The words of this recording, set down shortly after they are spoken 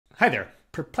Hi there.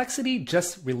 Perplexity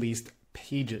just released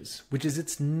Pages, which is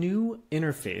its new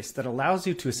interface that allows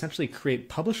you to essentially create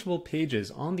publishable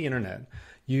pages on the internet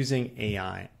using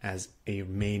AI as a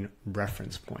main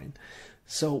reference point.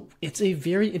 So it's a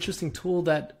very interesting tool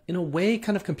that in a way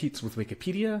kind of competes with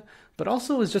Wikipedia, but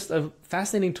also is just a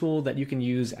fascinating tool that you can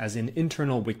use as an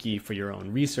internal wiki for your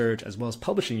own research, as well as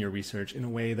publishing your research in a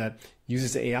way that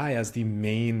uses AI as the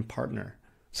main partner.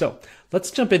 So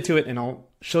let's jump into it and I'll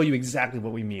show you exactly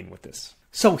what we mean with this.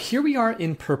 So here we are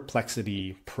in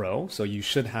Perplexity Pro. So you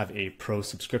should have a Pro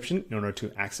subscription in order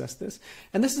to access this.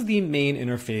 And this is the main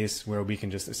interface where we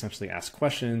can just essentially ask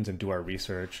questions and do our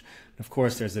research. Of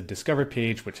course, there's a Discover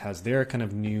page, which has their kind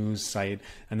of news site.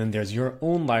 And then there's your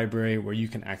own library where you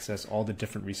can access all the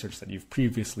different research that you've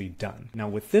previously done. Now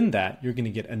within that, you're going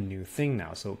to get a new thing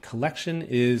now. So collection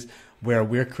is where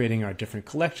we're creating our different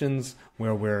collections,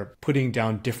 where we're putting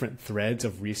down different threads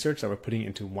of research that we're putting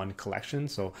into one collection.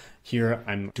 So here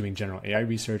I'm doing general AI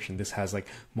research, and this has like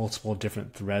multiple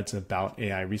different threads about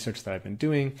AI research that I've been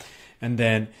doing. And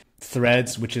then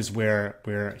threads, which is where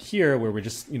we're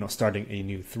just, starting a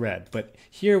new thread. But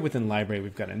here within library,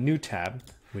 we've got a new tab,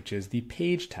 which is the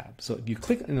page tab. So if you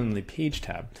click on the page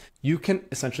tab, you can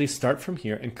essentially start from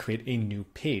here and create a new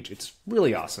page. It's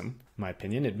really awesome, in my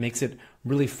opinion. It makes it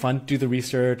really fun to do the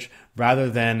research rather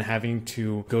than having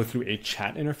to go through a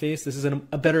chat interface. This is a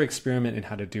better experiment in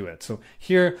how to do it. So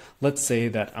here, let's say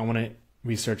that I want to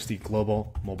research the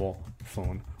global mobile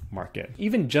phone market.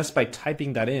 Even just by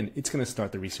typing that in, it's going to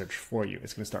start the research for you.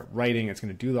 It's going to start writing. It's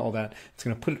going to do all that. It's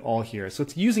going to put it all here. So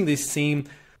it's using these same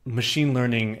machine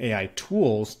learning AI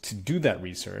tools to do that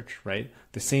research, right?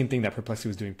 The same thing that Perplexity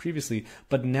was doing previously,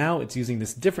 but now it's using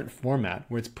this different format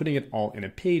where it's putting it all in a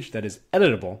page that is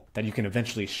editable that you can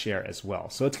eventually share as well.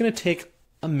 So it's going to take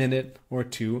a minute or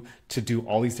two to do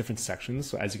all these different sections.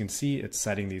 So as you can see, it's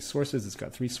citing these sources. It's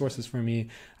got 3 sources for me.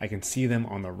 I can see them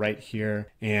on the right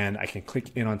here, and I can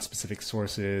click in on specific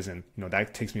sources, and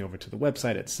that takes me over to the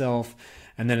website itself.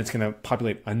 And then it's going to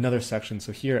populate another section.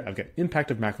 So here I've got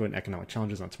impact of macro and economic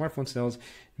challenges on smartphone sales,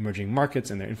 emerging markets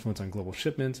and their influence on global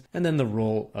shipments, and then the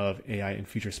role of AI in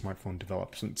future smartphone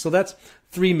development. So that's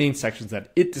 3 main sections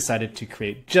that it decided to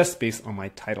create just based on my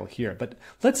title here. But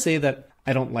let's say that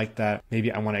I don't like that.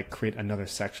 Maybe I want to create another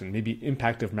section. Maybe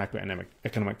impact of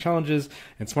macroeconomic challenges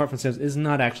and smartphone sales is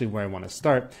not actually where I want to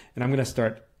start. And I'm going to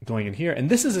start going in here.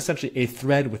 And this is essentially a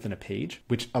thread within a page,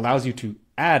 which allows you to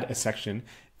add a section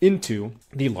into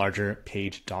the larger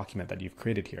page document that you've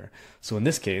created here. So in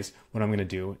this case, what I'm going to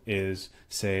do is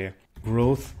say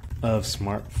growth of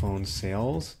smartphone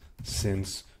sales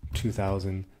since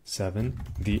 2007,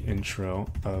 the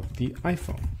intro of the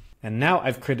iPhone. And now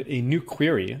I've created a new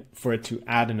query for it to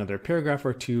add another paragraph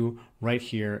or two right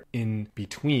here in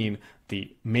between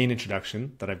the main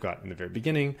introduction that I've got in the very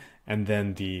beginning, and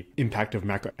then the impact of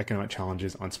macroeconomic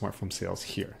challenges on smartphone sales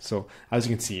here. So as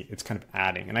you can see, it's kind of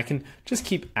adding, and I can just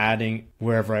keep adding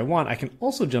wherever I want. I can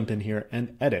also jump in here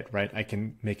and edit, right? I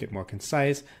can make it more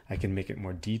concise. I can make it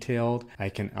more detailed. I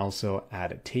can also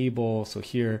add a table. So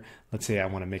here, let's say I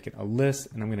want to make it a list,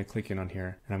 and I'm going to click in on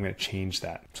here and I'm going to change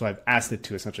that. So I've asked it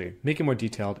to essentially make it more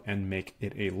detailed and make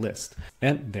it a list.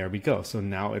 And there we go. So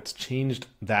now it's changed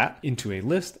that into a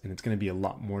list, and it's going to be a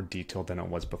lot more detailed than it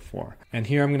was before. And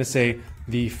here I'm going to say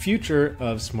the future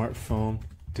of smartphone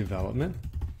development.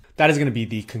 That is going to be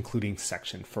the concluding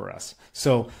section for us.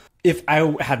 So if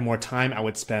I had more time, I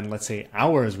would spend, let's say,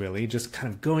 hours really just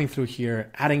kind of going through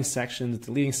here, adding sections,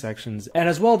 deleting sections. And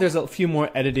as well, there's a few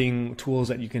more editing tools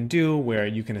that you can do where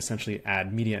you can essentially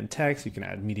add media and text. You can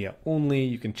add media only.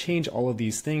 You can change all of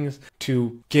these things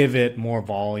to give it more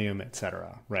volume,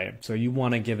 etc. Right? So you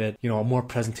want to give it, a more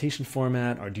presentation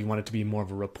format, or do you want it to be more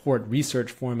of a report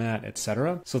research format,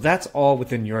 etc. So that's all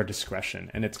within your discretion.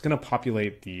 And it's going to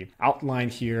populate the outline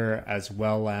here as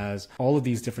well as all of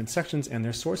these different sections and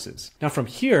their sources. Now from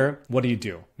here, what do you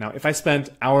do? Now, if I spent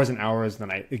hours and hours,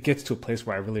 then it gets to a place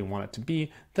where I really want it to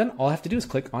be, then all I have to do is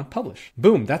click on publish.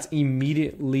 Boom, that's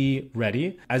immediately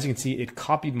ready. As you can see, it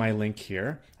copied my link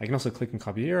here. I can also click and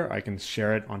copy here. I can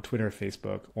share it on Twitter,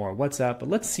 Facebook, or WhatsApp, but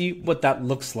let's see what that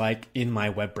looks like in my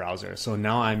web browser. So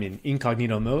now I'm in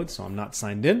incognito mode, so I'm not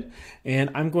signed in, and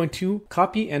I'm going to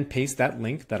copy and paste that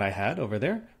link that I had over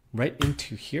there right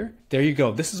into here. There you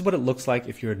go. This is what it looks like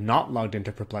if you're not logged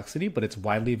into Perplexity, but it's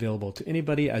widely available to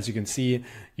anybody. As you can see,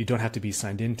 you don't have to be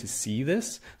signed in to see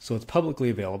this. So it's publicly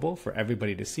available for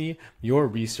everybody to see your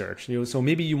research. So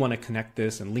maybe you want to connect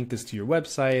this and link this to your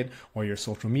website or your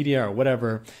social media or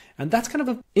whatever. And that's kind of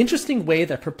an interesting way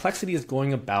that Perplexity is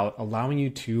going about allowing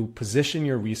you to position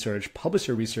your research, publish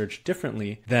your research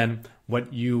differently than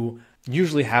what you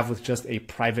usually have with just a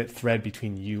private thread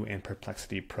between you and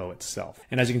Perplexity Pro itself.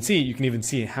 And as you can see, you can even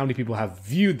see how many people have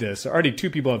viewed this. So already 2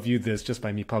 people have viewed this just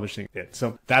by me publishing it.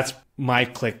 So that's my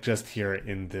click just here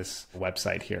in this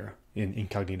website here in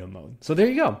incognito mode. So there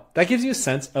you go. That gives you a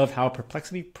sense of how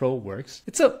Perplexity Pro works.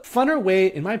 It's a funner way,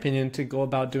 in my opinion, to go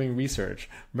about doing research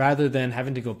rather than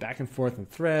having to go back and forth in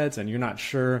threads and you're not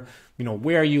sure,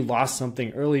 where you lost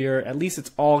something earlier. At least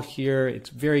it's all here. It's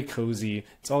very cozy.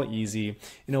 It's all easy.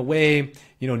 In a way,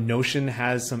 Notion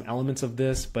has some elements of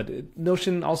this, but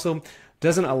Notion also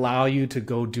doesn't allow you to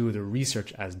go do the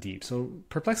research as deep. So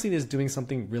Perplexity is doing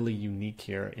something really unique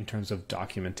here in terms of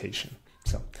documentation.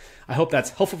 So I hope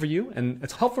that's helpful for you, and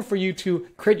it's helpful for you to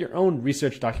create your own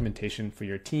research documentation for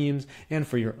your teams and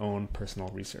for your own personal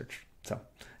research. So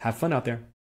have fun out there.